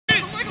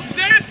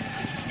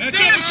What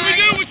should we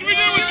do? What should we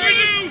do? What should we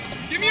do?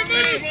 Give me a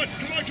moose.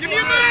 Give me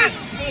a moose.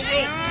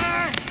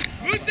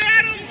 Moose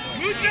at him.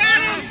 Moose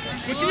at him.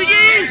 What should we do?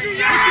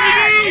 What should we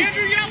do?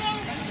 Andrew Yellow.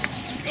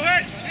 Go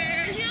ahead.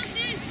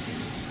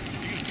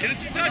 Get it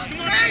to touch.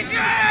 Come on.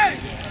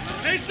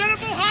 Hey, set up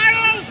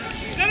Ohio.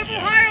 Set up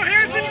Ohio.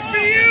 Harrison, it's for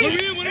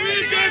you. What are we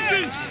in,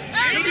 Jackson?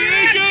 Gonna be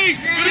AJ.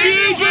 Gonna be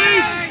AJ.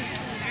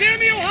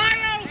 Sammy,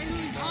 Ohio.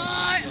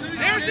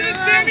 Harrison and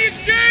Sammy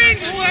exchange.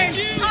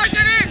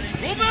 Get in.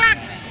 Roll back.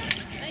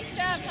 Nice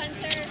job,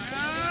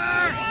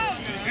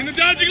 Hunter. In the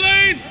dodging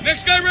lane.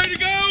 Next guy ready to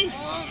go.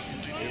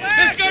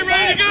 Next guy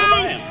ready to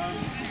go.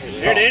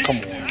 There it is. Come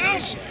on,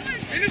 guys.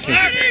 In his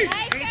Army.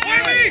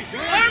 Army.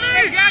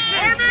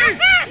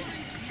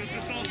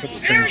 That's the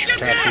same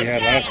crap we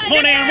had last week. Come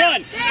on, Aaron,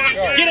 run.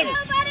 Get him.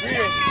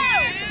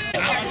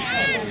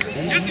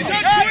 Gets the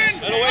touch, Quinn.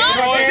 Keep him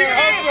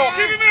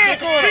Keep him out.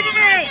 Keep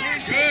him out.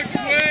 Good,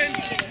 Quinn.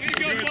 Way to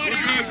go, buddy.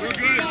 We're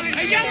good.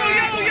 Hey, yellow.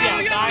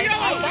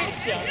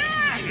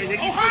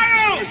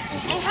 Ohio.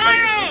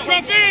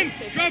 Drop in.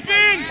 All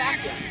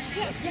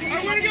right,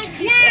 we're going to go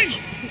Quinn.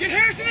 Get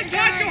Harrison a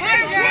touch.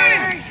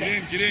 Ohio,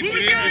 Quinn. Get in.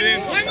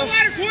 Climb the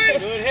ladder, Quinn.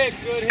 Good hit.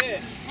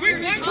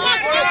 Quinn, climb the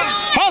ladder.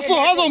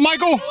 Hustle,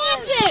 Michael.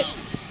 What's it?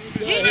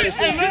 Go.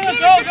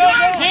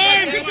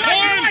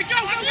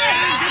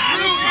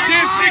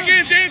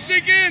 Dan,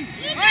 sink in.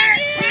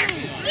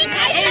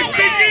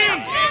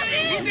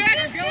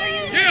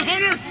 Yeah,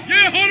 Hunter.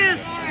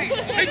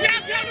 Hey,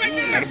 downtown right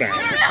there.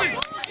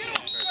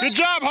 Good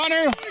job,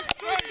 Hunter.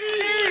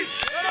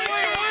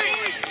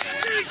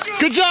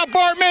 Good job,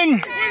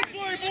 Bartman.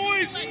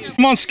 Put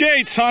him on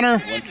skates, Hunter.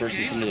 One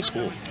person come to the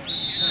pool.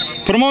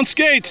 Put him on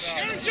skates.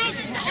 Wheels,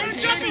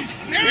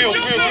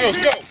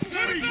 go.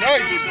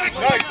 Nice.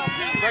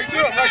 Right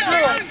through.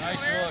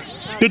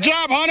 Good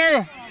job,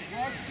 Hunter.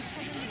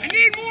 I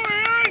need more,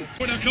 Aaron.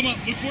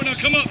 Look for it now,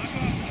 come up.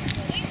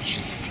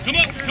 Come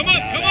up.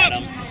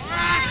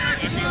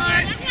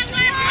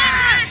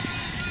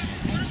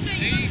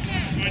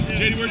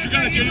 JD, where's your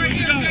guy?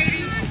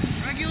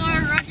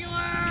 Regular.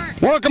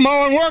 Work him,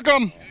 Owen, work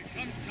him. Get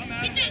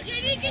that,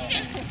 JD, get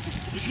that.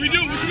 What should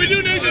we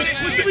do, Nathan?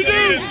 What should we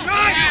do?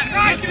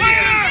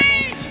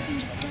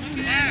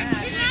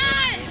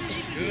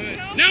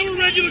 Now we're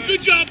regular.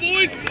 Good job,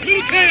 boys.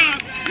 Little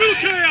chaos.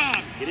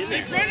 Get in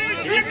there.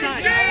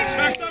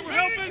 Backside, we're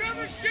helping.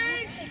 Trevor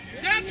exchange.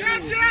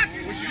 Downtown, Jack.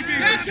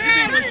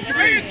 Downtown.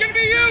 It's going to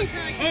be you.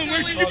 Oh,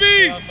 where should you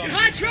be? Get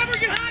high, Trevor.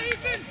 Get high,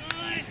 Ethan.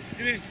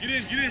 Get in.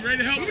 Ready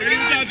to help. Ready in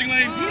the dodging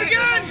lane. Do it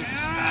again.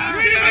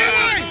 Ready to go.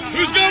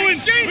 Who's going?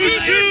 Who's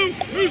two?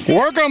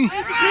 Work him.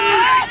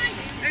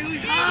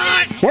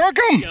 Work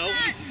him.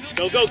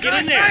 Go. Get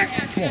in there.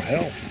 Come on,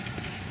 help.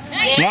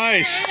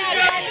 Nice. Go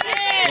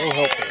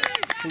help him.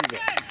 Who's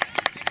that?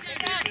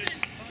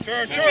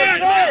 Turn.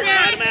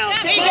 Got him out.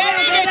 Hey, Jack.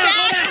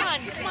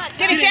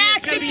 Get it,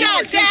 Jack. Good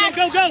job, Jack.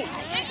 Go.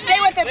 Stay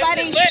with it,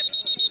 buddy. No.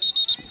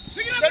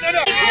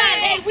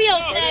 Hey,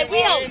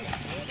 wheels.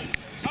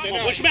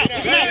 Push him out. There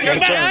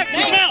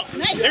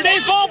it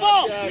is, ball.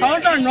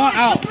 Cars are not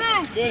out.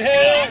 Good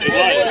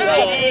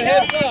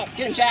heads up.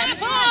 Get him, Jack.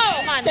 Come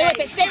on, Stay with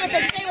it,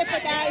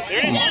 guys.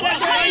 There you go.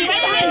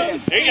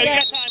 You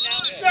got time now.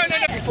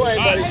 Play,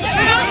 buddy.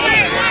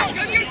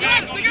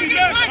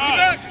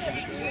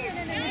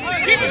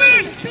 Keep him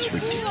in.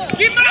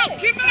 Keep him out.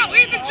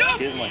 Ethan, jump.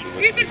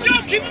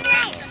 Keep him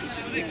out.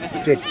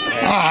 Good.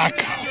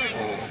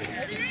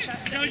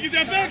 Gotta get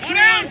that back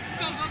down.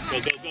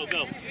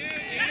 Go.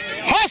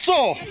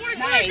 Hustle.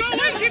 Nice.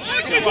 Keep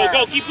pushing.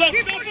 Go.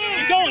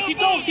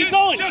 Keep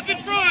going. Just in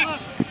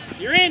front.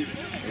 You're in.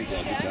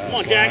 Come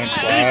on, Jack.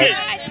 Finish it.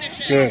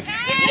 Good.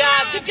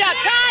 Good job,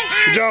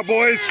 Ty. Good job,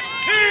 boys.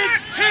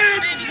 Hands.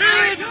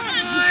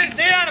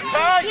 Stay on him,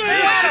 Todd.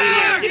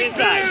 Get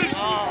inside.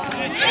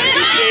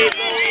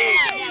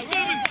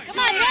 Come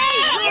on,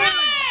 Nate.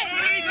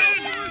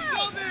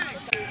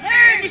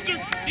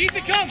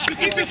 Ethan, come.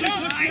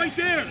 Ethan, right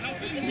there.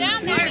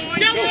 Down there.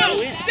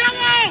 Yellow.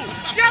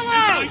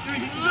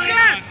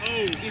 Yes.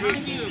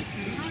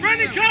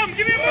 Brendan, come.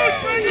 Give me a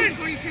boost, Brendan.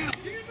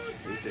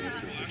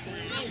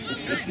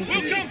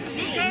 We'll come.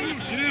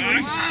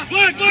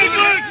 Black.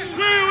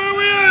 Where are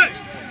we at?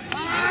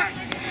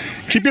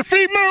 Keep your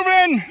feet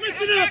moving.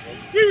 Listen up.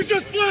 We were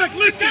just black.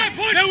 Listen.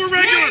 Now we're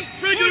regular.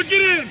 Get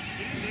in.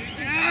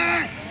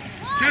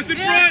 Chest in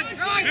front.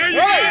 There you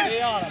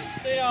go.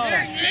 Stay on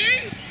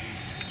him.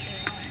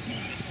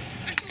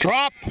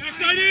 Drop.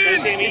 Backside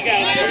in.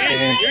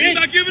 You're He's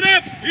not giving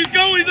up. He's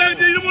going.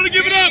 He don't want to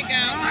give it up.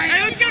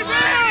 Hey, let's get it.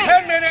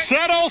 10 minutes.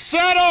 Settle.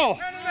 10.5.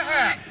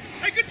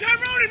 Hey, good time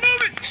rolling.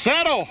 Move it.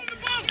 Settle. Move the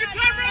ball. Good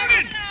time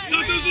rolling.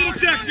 Stop those little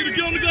checks. You're going to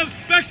kill him the gloves.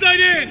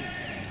 Backside in.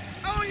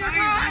 Oh, you're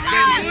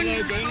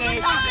Going low.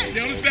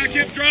 Down his back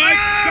hip.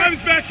 Drive his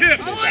back hip.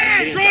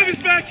 Drive his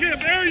back hip.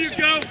 There you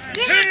go.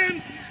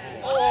 Hands.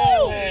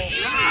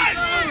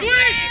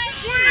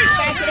 Squeeze.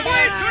 Turn it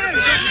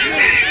back.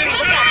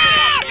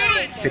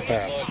 Good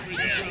pass.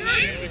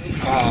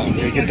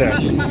 Yeah, get that.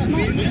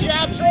 Good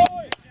job, Troy.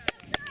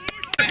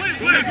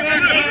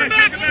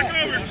 Back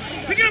over.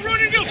 Pick it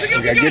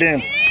You gotta get in.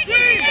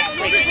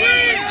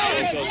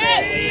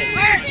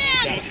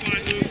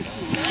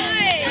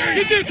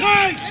 Get there,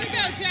 Ty!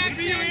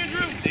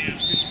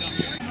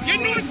 Get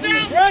north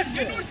south!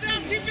 Get north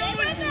south, keep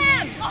going!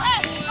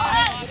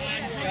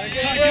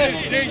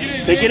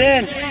 Take it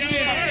in.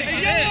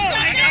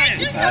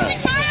 Do something,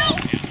 Kyle!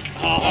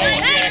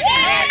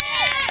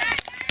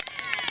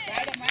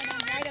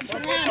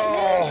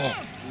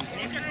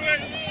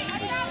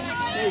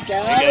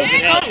 There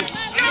you go.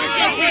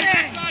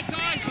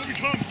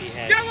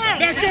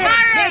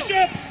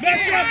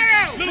 Match up!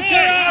 Little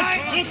chaos!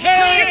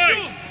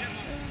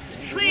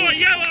 Troy,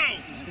 yellow!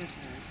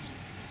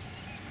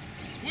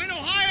 Win,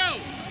 Ohio!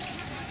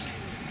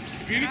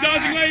 Be in the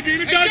dodging lane, be in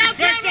the dodging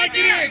backside,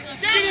 get in!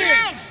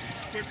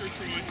 Quicker,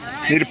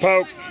 Troy. Need a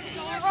poke.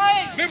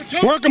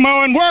 Work him,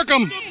 Owen, work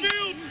him!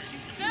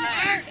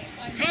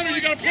 Connor,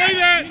 you gotta play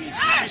that!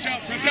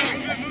 Press out,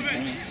 move it.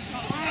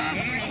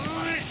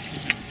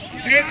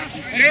 Sit,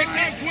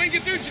 time, Quinn,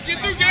 get through,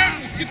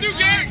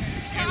 Gary!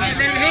 All right,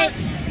 ready to help?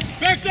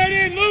 Backside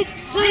in, Luke,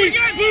 freeze!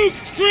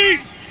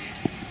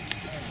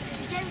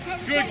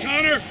 Good,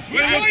 Connor.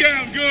 Look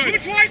down, good.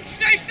 Move twice,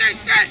 stay.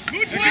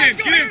 Move twice,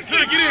 get in,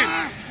 Ty, get in.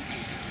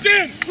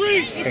 Dan,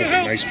 freeze, what the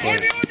hell? Nice play.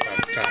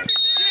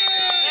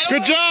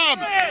 Good job!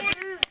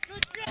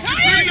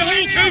 Bring the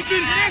hole,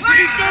 Casey.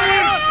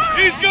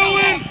 He's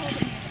going.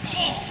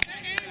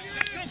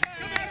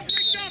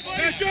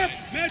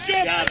 Match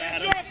up.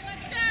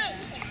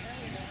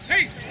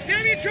 Hey,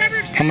 Sammy and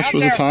Trevor. How much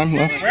was the time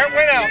left? Went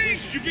out. Where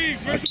should you be?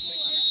 Where's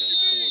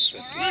the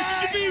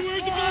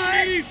ball,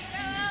 ladies?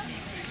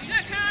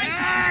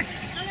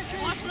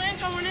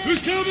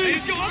 Who's coming?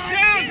 Let's go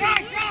uptown.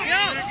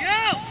 Go.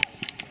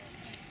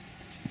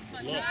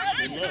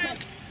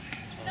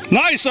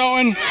 Nice,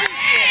 Owen.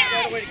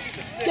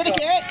 Get it,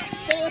 Garrett.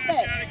 Stay with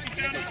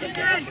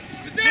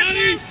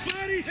it.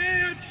 Body,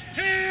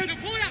 hands.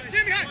 Pull it out,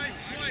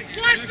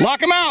 Sammy. Lock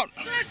him out.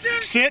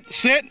 Sit.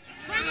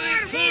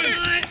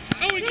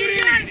 Owen, get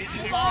in.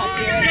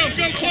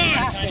 Go,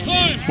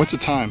 climb. What's the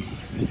time?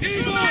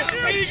 Eagle.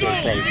 Probably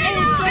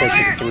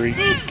closer to 3.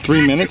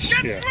 3 minutes?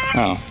 Yeah.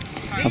 Oh,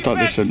 I thought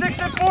they said. I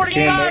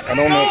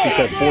don't know if he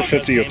said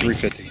 450 or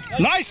 350.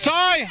 Nice,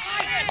 Ty.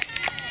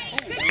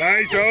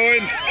 Nice,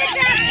 Owen.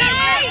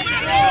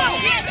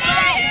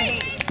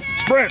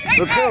 Sprint.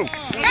 Let's go.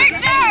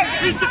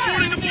 Who's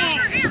supporting the ball?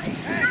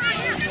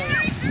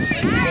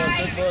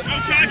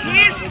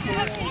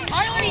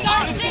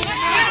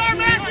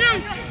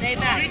 Stay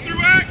back.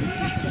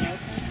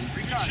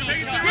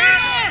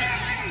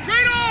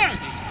 Great arm!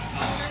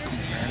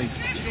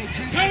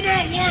 Time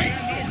out, White!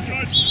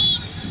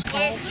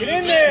 Get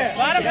in there!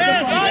 Bottom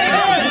half!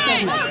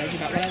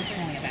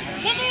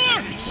 One more!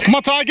 Come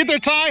on, Ty. Get there,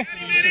 Ty.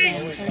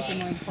 Thursday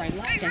morning before I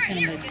left, I sent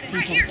him a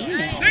detailed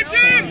email.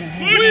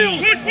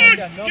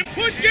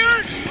 Push,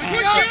 Garrett!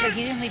 But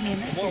he didn't leave me a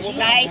message.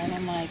 Nice. And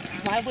I'm like,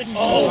 why wouldn't he?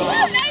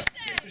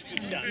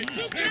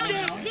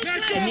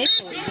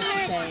 Initially, just to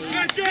say, I'm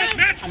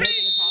looking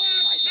to talk,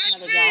 or I took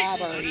another job,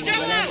 or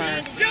whatever.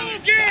 So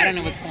I don't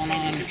know what's going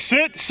on.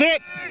 Sit.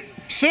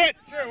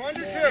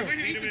 Under two.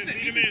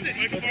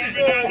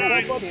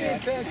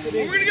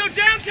 We're gonna go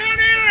downtown,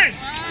 Aaron!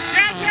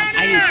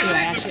 I do too. I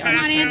actually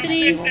always started my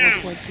payroll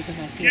reports because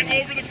I feel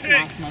like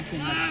last month we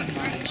missed so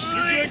much.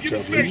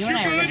 You and I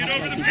are going to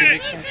have to be very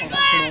careful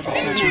about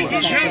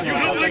the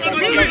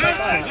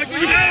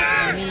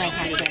I mean, like,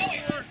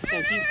 so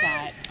he's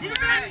got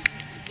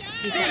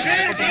medical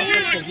benefits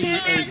that he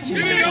owes 2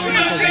 months on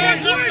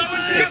because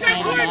when they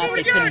signed him up,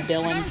 they couldn't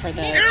bill him for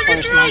the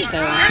first month, so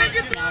now he's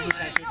got to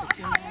pay for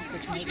 2 months,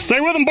 which makes Stay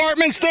with him,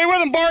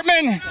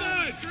 Bartman.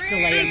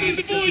 delay in his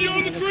so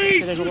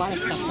there's a lot of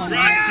stuff going on this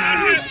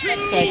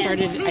month. So I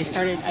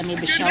made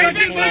the shell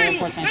payroll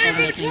reports and I started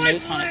making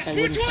notes on it so I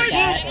wouldn't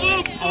forget. I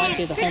went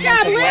through the whole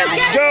month of what I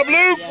Good job,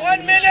 Luke.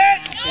 1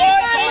 minute! Go,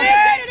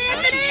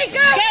 Anthony!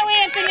 Go! Go,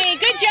 Anthony!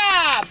 Good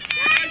job!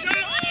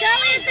 Go,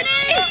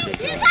 Anthony!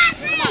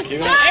 There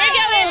you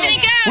go, Anthony!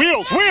 Go!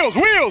 Wheels.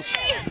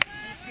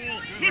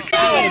 I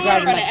had to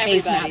grab my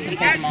face mask and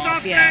take them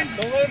off, yeah.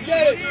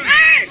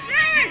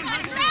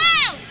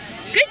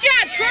 Good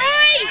job, Troy!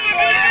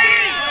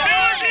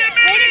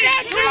 Way to go,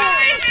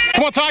 Troy!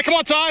 Come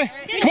on, Ty.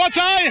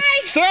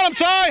 Stay on him,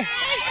 Ty.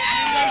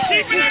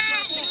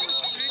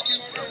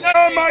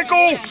 Oh,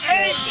 Michael.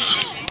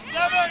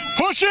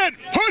 Push it.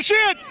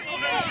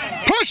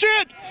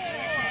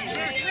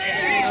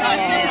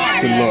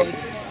 Good luck.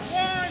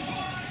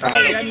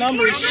 That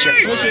number is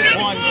shit. Push it.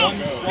 One.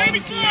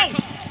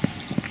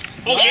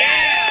 Oh, yeah!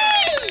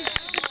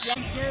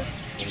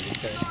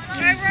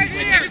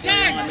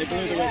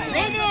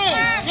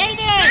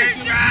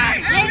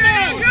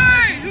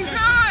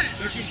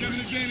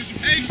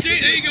 Hey,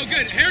 there you go,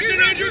 good.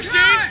 Harrison, Andrew,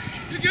 exchange.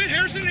 You're good,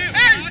 Harrison. Hey,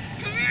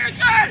 come here,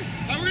 good.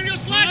 We're going to go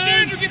slash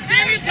Andrew. Get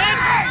Sammy a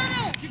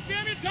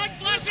touch.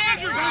 Slash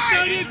Andrew.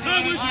 Backside in,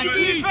 Tom. Where should you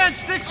be? Defense,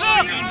 sticks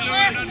up.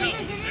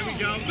 There we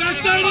go.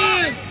 Backside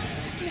in.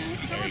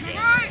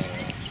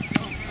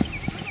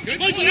 Good.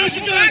 Michael, where's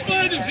your guy?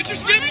 Find him. Hit your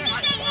skip. Andrew,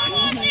 watch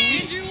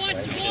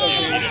the ball.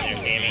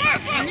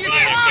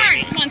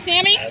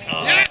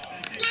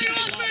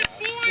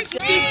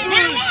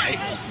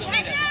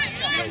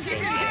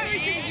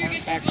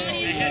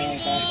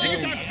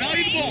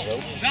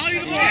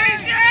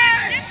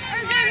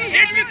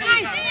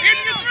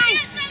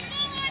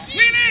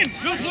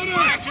 Move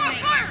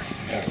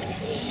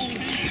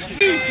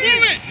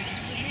it!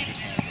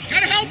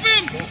 Gotta help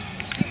him!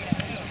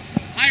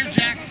 Higher,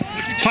 Jack.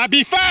 Ty,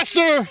 be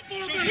faster!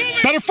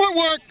 Better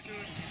footwork!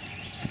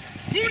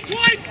 Move it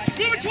twice!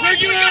 Move it twice!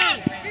 Here we go!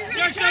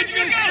 Backside, you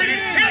gotta start it!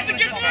 Harrison,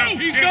 get through!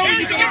 He's going!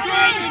 He's going through!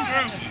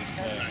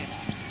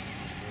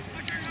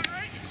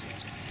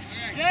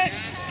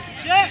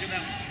 Jack!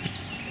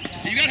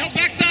 You gotta help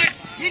backside!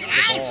 Move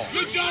out!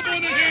 Good job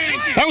on the hands!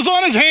 That was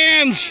on his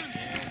hands!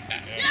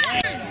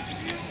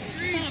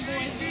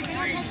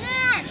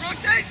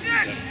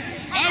 Rotation!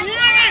 We're in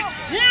it!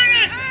 We're in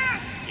it!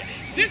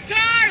 This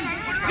time!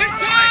 This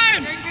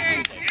time!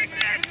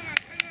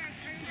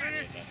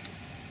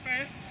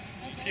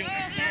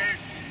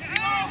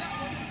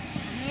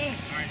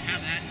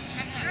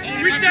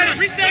 Reset it!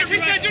 Reset it!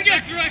 Reset it! Do it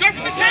again! Start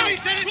from the top!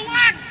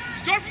 Relax!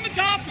 Start from the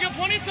top! We got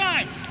plenty of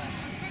time!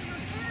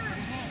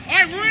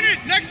 Alright, we're in it!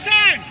 Next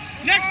time!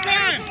 Next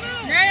time!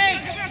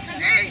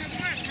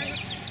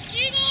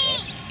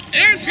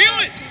 Aaron, peel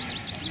it!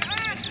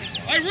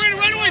 Alright, we're in it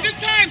right away! This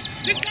time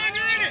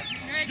you're in it!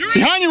 You're in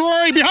Behind you,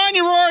 Rory! Behind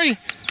you, Rory!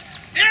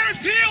 Aaron,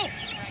 peel!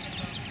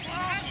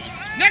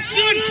 Next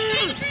one!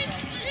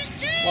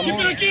 Get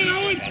back in,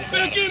 Owen!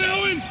 Back in,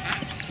 Owen!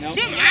 Nope.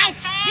 Move out!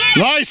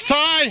 Nice,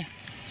 Ty!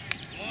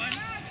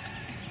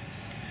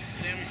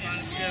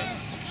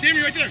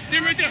 Sammy right there!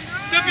 Sammy right there!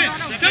 Step in!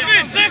 Step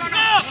in! Step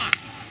up!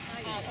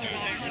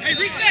 Hey,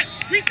 reset!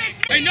 Reset!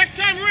 Hey, next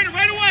time we're in it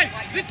right away!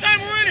 This time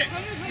we're in it!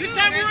 This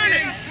time we're in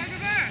it!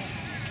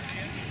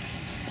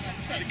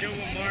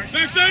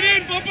 Backside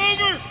in! Bump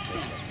over!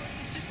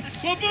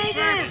 Bump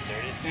over!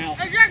 Now.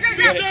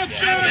 Good job,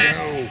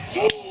 Sean!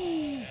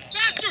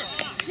 Faster!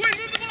 Quinn,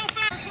 move the ball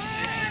fast!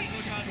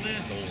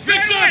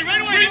 Big side! Right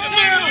away! This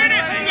time we're in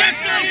it! Jack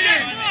slow!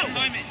 Jack slow!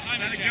 Time it!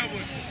 Time it! Is that a good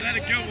one? Is that a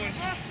good one?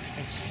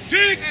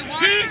 Pick!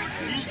 Pick!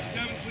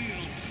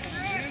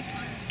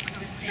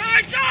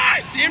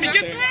 Time! Sammy,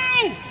 get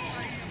through!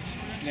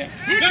 Yeah.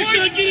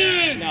 Backside,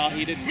 get in! No,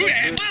 he didn't. Move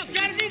it! Miles,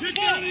 gotta move the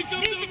ball!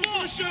 Move the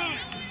ball!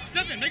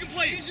 Step in, make him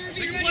play you.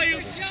 Make him play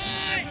you.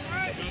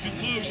 Gotta be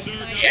close, sir.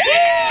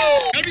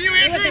 Gotta be you,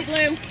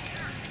 Andrew!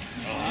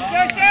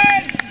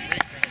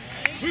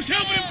 Who's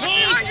helping him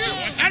pull? Come on, Aaron.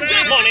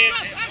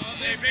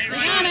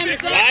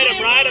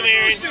 Ride him,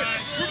 Aaron.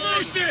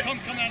 Reverse it! Come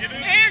out.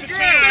 Andrew!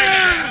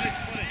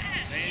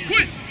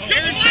 Quit!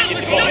 Get him!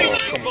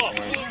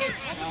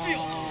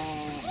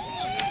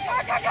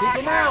 Keep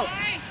him out.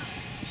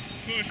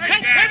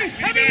 Heavy!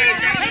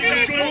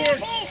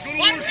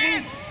 Bottom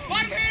hand!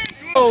 Bottom hand!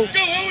 Go,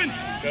 Owen!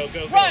 Go.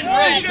 Run!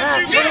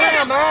 Matt, turn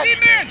around, Matt. Team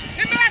man!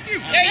 Hey, Matthew!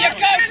 There you go,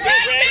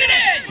 Brett! Get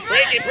it!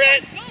 Break it,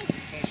 Brett.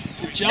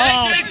 Good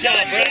job. Good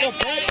job, Brett.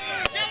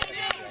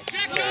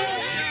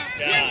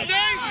 Quinn,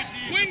 stay!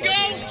 Quinn, go!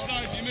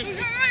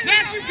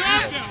 Matthew, go!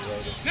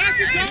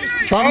 Matthew, go!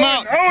 Drive him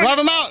out! Drive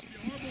him out!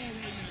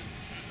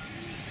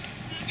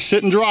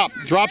 Sit and drop.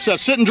 Drop step.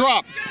 Sit and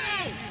drop.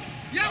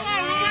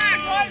 Yellow,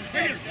 relax!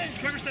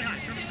 Trevor, stay high.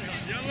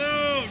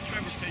 Yellow!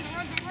 Trevor, stay high.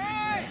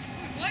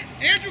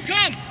 Andrew,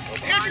 come!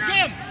 Andrew,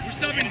 come! We're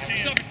subbing.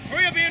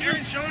 Hurry up, Andrew.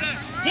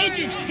 Poke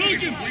him!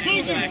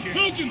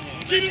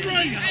 Keep it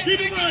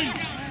right!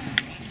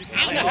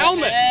 On the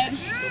helmet.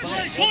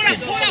 Pull it out!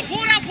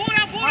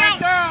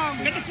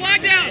 Get the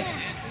flag down!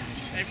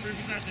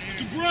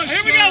 It's a brush,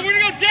 here we go! We're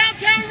gonna go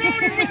downtown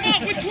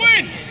Ronan with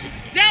Quinn!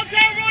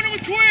 Downtown Ronan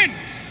with Quinn!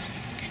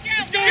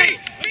 Let's go!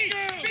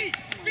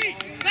 Beat!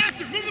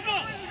 Faster! Move the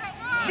ball!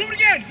 Move it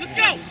again! Let's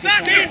go!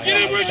 Faster! Get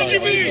in! Where should you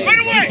be? Right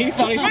away! He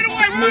thought he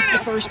missed the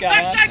first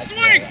guy. Backside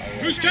swing!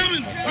 Who's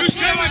coming?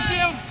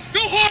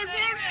 Go hard,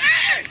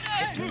 Ronan!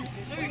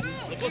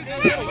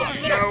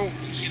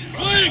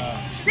 Blake!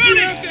 You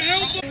have to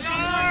help him!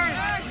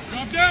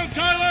 Drop down,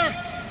 Tyler!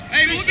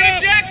 Hey, look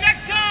at Jack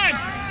next time!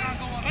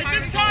 Like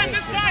this time!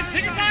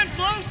 Take your time,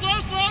 slow!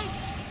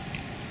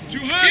 Too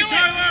high,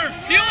 Tyler!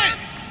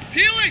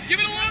 Peel it! Give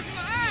it a look!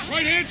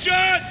 Right hand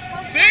shot!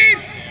 Fade!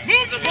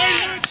 Move the ball!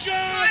 Right hand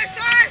shot!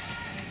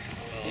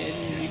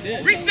 And he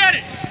did. Reset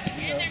it!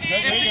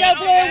 Let's go,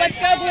 Blue! Let's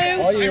go,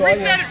 Blue! Hey,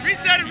 reset it!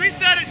 Reset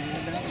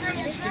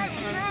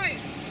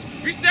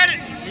it!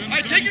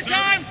 Alright, take your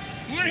time!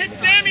 We're gonna hit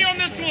Sammy on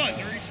this one!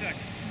 30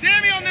 seconds.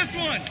 Sammy on this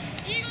one!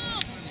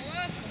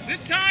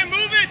 This time,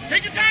 move it!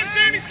 Take your time,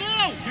 Sammy,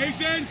 slow!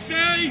 Jason,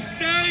 stay!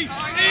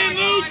 In,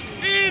 loose,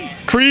 in!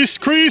 Crease.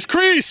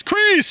 We're in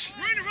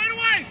it right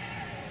away!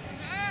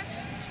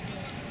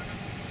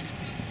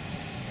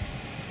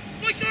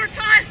 Look your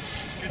time!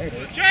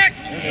 Jack!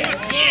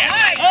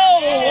 Yeah.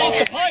 Oh, off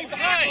the pipe.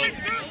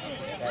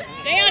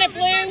 Stay on it,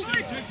 Blue!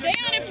 Stay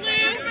on it,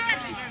 Blue!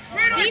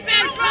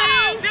 Defense,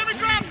 Blue! Sammy,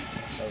 drop!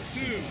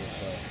 2,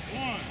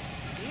 1,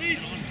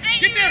 release!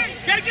 Get there!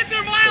 Gotta get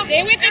there, Miles!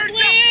 Stay with it, Aaron,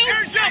 Blue!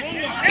 Aaron, jump!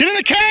 Get in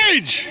the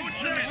cage! On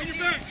your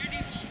back!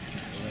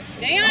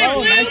 Stay on it, Oh,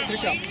 Blue! nice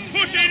pickup.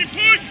 Push, Aiden,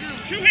 push!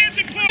 2 hands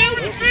and push!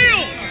 Over the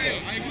field!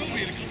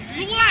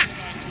 Relax!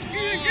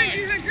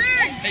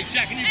 Hey,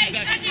 Jack, can you use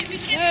that?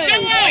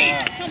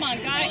 Come on,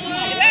 guys. Come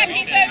on. Back,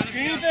 Ethan.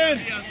 Ethan.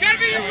 Gotta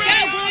be your Go,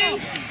 Blue.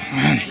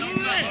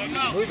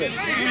 Move it.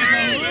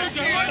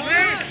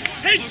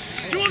 Hey,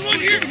 2 on 1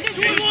 here. 2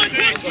 on 1.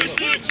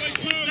 Push.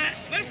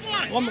 Let him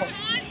fly. One more.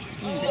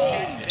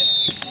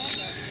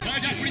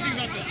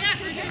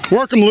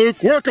 Work him,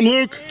 Luke. Work him,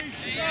 Luke.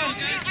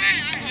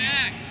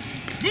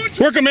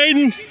 Work him,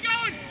 Aiden. Keep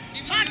going.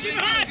 Hot, keep it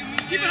hot.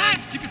 Keep it hot.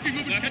 Keep your feet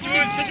moving. Catch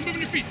him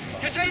moving your feet.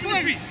 Catch him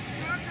moving your feet.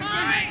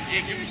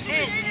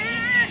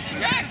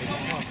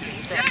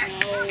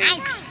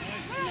 Out.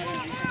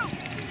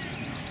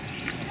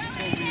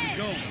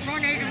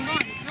 Run, Aiden, run.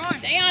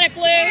 Stay on it,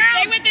 Blue.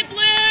 Stay with it,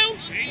 Blue.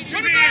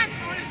 Turn it back.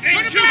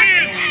 Turn it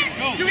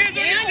back. 2 hands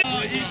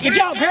on your Good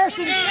job,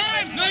 Harrison.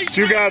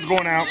 2 guys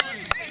going out.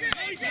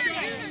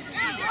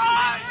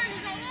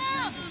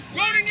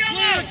 Ronan,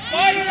 yellow.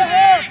 5 and a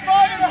half.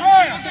 5 and a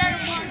half.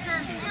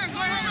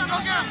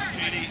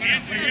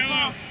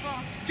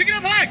 Kick it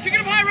up high. Kick it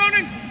up high,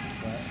 Ronan.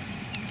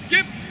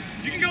 Skip.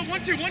 You can go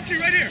 1-2, 1-2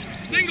 right here.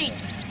 Singles.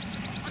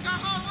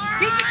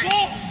 Move the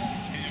ball.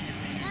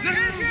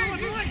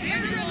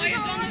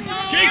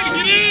 Jason,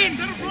 get in.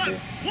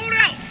 Pull it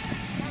out.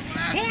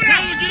 Pull it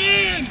out. Get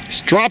in.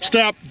 Drop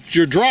step.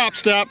 Your drop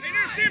step.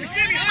 Sammy,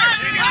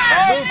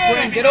 higher. Move,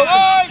 Quinn. Get open.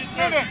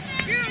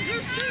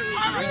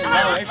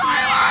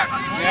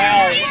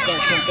 Now you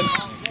start something.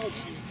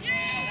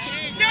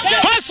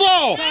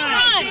 Hustle!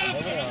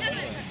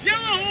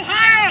 Yellow,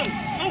 Ohio.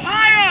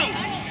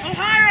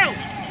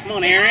 Come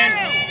on, Aaron.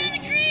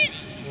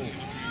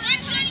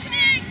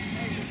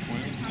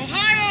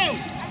 Ohio.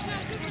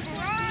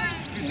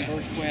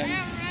 Quinn.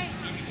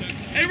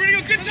 Hey, we're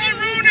gonna go. Good time,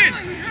 Ronan.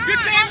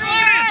 Good time,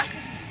 Ronan.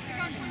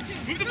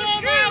 Move the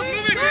ball, Miles.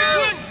 Move it.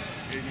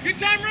 Good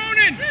time,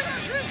 Ronan.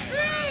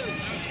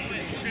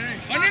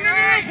 Oh, no.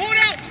 Pull it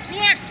out.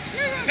 Relax.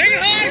 Take it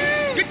high.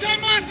 Good time,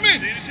 Mossman.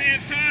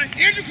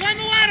 Andrew, climb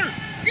the ladder.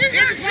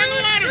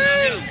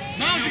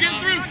 Miles, you're getting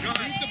through. Move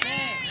the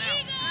ball.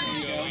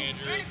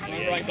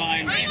 Run right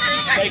behind.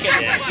 Take it.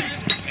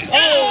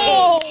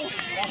 Oh!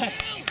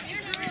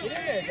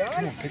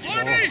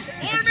 Army.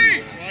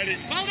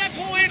 Follow that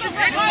pole, Andrew.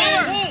 Follow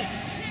that pole.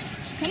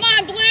 Come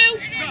on, Blue.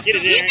 Get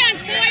it, Aaron.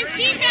 Defense, boys.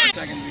 Defense.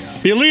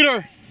 Be a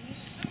leader.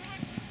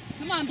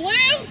 Come on, Blue.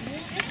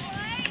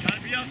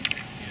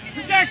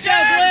 Let's Go,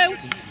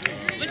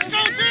 Blue.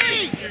 go,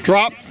 D.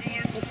 Drop.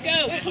 Let's go.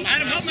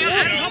 Adam, help me.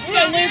 Let's go,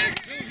 Luke.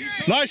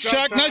 Nice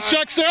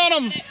check. Stay on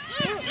him.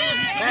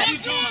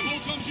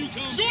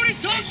 Shorty's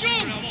talk to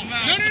him.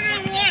 No,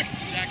 relax.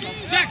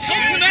 Jack, help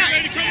him out.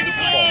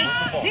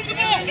 Move the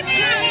ball,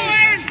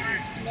 Aaron.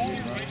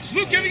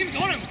 Luke,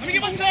 hold him. Let me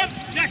get my subs.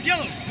 Jack,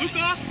 yellow. Luke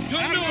off.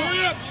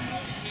 Hurry up.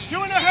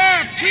 2 and a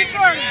half. Keep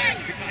starting.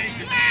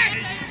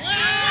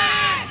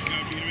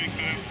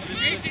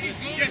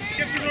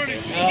 Skip to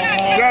Ronan.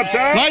 Good job,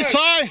 Ty. Nice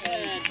high.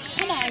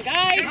 Come on,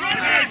 guys.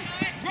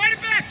 Right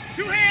it back.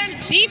 2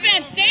 hands.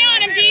 Defense. Stay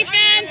on him,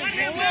 defense.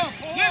 Stay on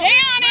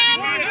him.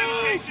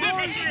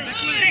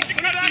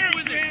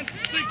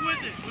 Stick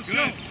with it. Let's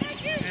go.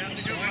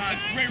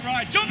 That's a great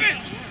ride. Jump in.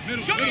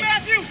 Jump in,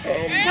 Matthew.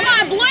 Come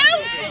on, Blue.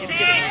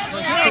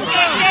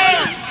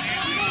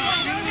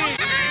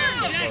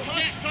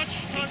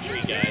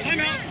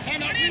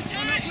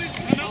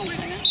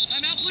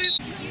 Time out, please.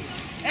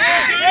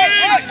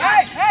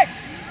 Hey.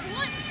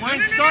 We're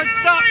in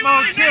start-stop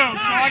mode, too, so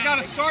I got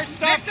to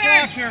start-stop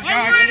clock here,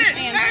 guys.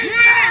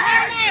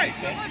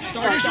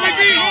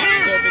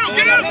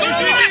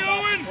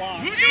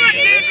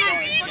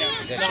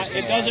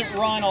 It doesn't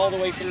run all the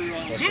way through.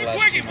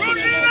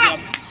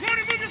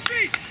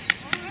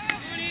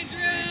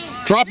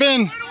 Drop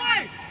in.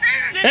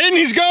 Aiden,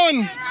 he's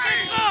going.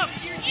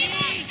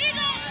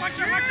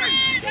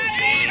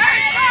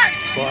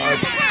 Slide.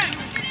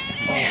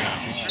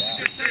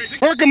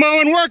 Work him,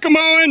 Owen.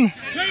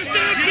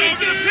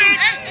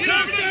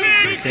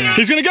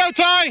 He's going to go,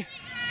 Ty.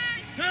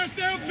 Pass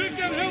down, pick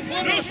that help.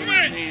 No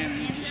switch.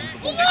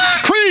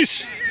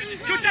 Crease.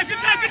 Good time. Get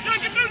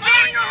through.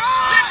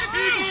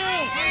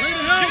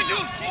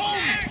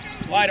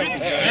 Wide open.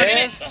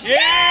 Yes.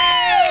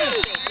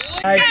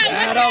 Nice,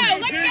 Adam.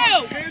 Let's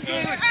go.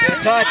 Get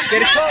a touch.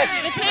 Get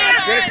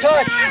a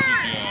touch.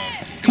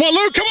 Come on,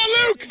 Luke.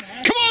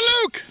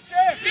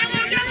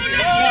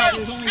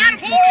 Adam,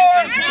 hold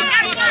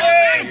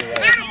it.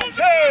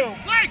 Adam,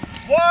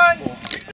 1.